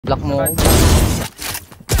block mo.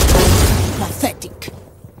 Pathetic.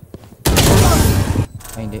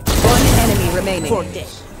 Ay, hindi. One enemy remaining. For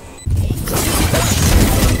death.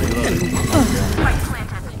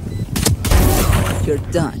 You're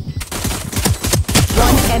done.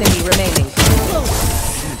 One enemy remaining.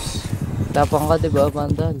 Tapang ka, diba,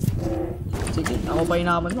 Vandal? Sige, ako pa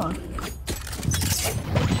inaman mo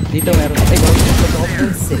Dito meron. Ay,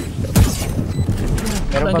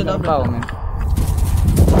 meron pa, man.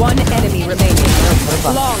 One enemy remaining.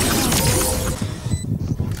 Long.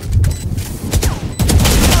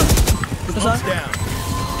 Dito sa?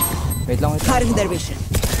 Wait lang, wait lang. Cutting their vision.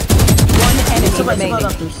 One enemy remaining.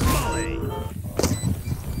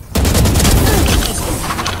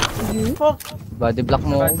 Body block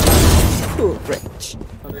mo. Too rich.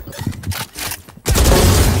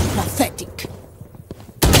 Pathetic.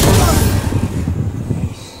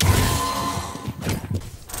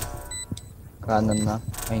 Kanan na.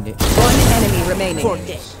 Ay, hindi. One enemy remaining. For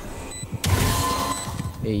death.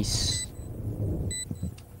 Ace.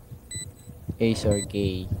 Ace or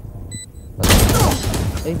gay.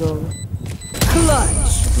 Ay, go.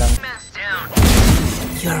 Clutch. Lang.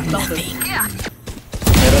 You're nothing.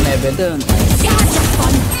 Meron Evan.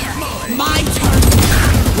 My turn.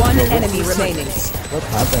 One enemy remaining. What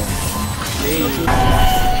happened?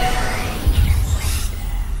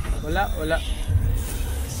 Wala.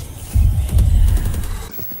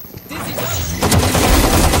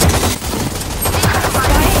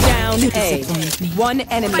 Spike down A. One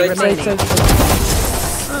enemy remaining.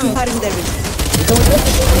 Cutting their vision.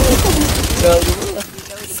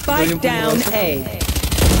 Spike down A.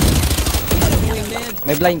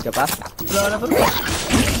 May blind ka pa? One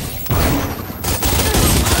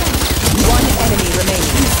enemy remaining.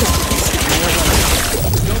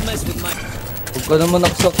 Huwag ka naman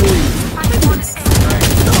naksak ko eh.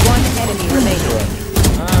 One enemy remaining.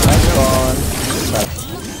 Nice one.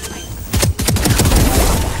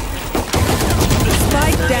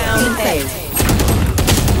 Spike down A.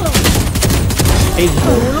 1-1.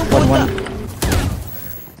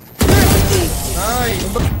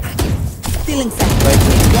 Stealing sight.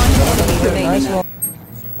 One enemy remaining. Nice one.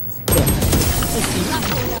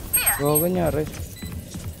 Gogo nyari.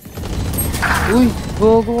 Uy,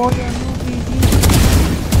 gogo ka yan.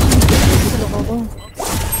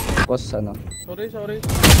 Boss, ano? Sorry.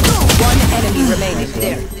 One enemy remaining.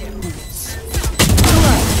 There.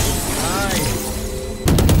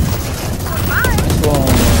 Nice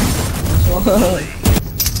one.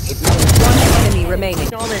 One enemy remaining.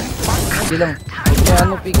 Hindi lang. Kaya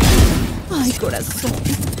ano, pick. My corazón.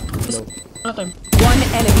 Ano time? One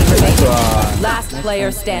enemy remaining. one. Last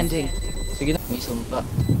player standing. Sige na, may sumpa.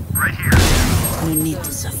 No need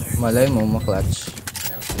to suffer. Malay mo, maklatch.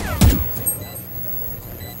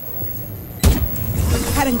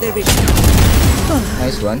 Cutting their vision.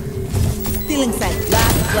 Nice one. Stealing sight.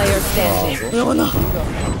 Last player standing. Ayoko na.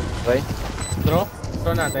 Okay. Draw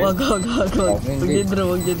natin. Wag. Huwag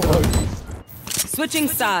draw. Switching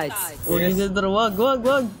sides. Huwag draw.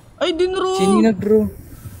 Wag. Ay, dinro. Sino yung nag-draw?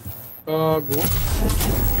 Gago.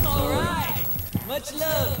 Alright. Much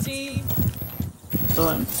love, team.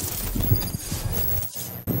 Ito.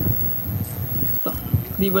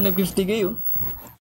 Di ba nag-50 kayo?